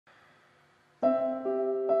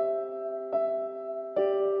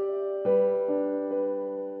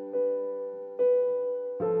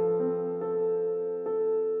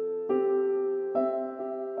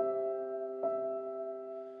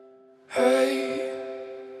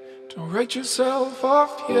Don't write yourself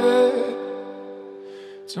off yet.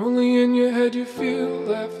 It's only in your head you feel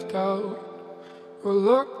left out or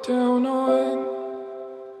looked down on.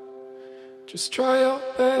 Just try your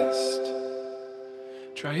best.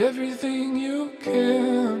 Try everything you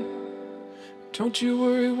can. Don't you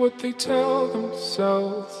worry what they tell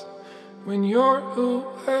themselves when you're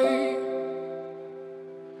away.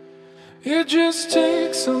 It just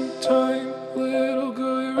takes some time, little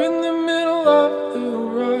girl, you're in the middle of the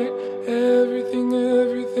ride.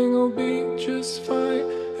 Everything will be just fine.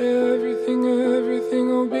 Everything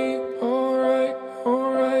will be alright,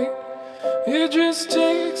 alright. It just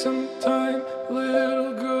takes some time,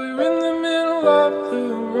 little girl, you're in the middle of the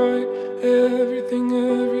ride. Everything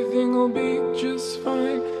will be just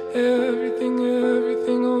fine. Everything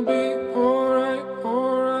will be alright,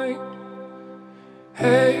 alright.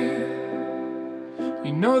 Hey,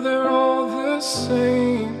 you know they're all the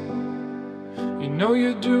same. You know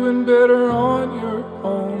you're doing better on your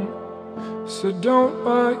own, so don't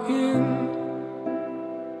buy in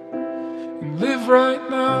and live right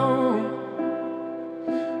now.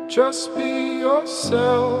 Just be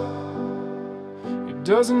yourself. It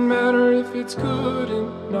doesn't matter if it's good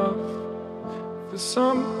enough for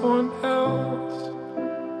someone else.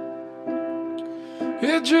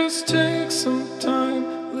 It just takes some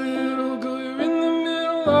time, little girl, you're in the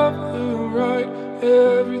middle of the ride.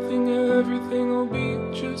 Everything will be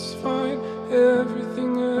just fine.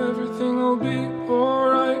 Everything will be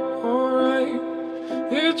alright, alright.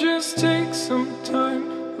 It just takes some time,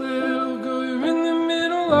 little girl, you're in the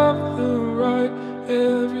middle of the ride.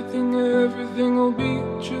 Everything will be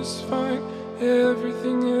just fine.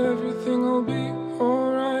 Everything will be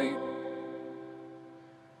alright.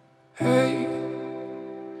 Hey,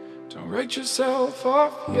 don't write yourself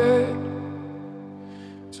off yet.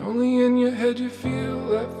 It's only in your head you feel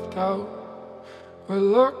left out or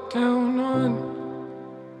looked down on.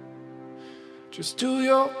 Just do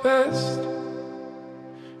your best.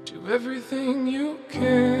 Do everything you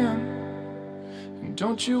can. And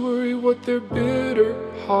don't you worry what their bitter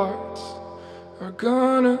hearts are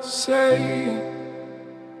gonna say.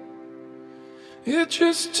 It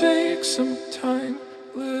just takes some time,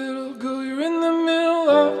 little girl, you're in the middle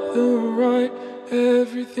of the ride.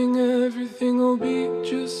 Everything will be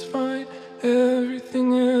just fine. Everything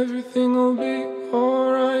will be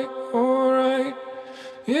alright, alright.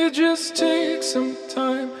 It just takes some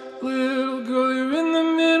time, little girl, you're in the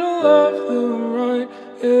middle of the ride.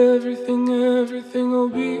 Everything will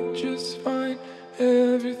be just fine.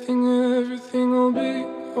 Everything will be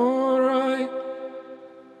alright.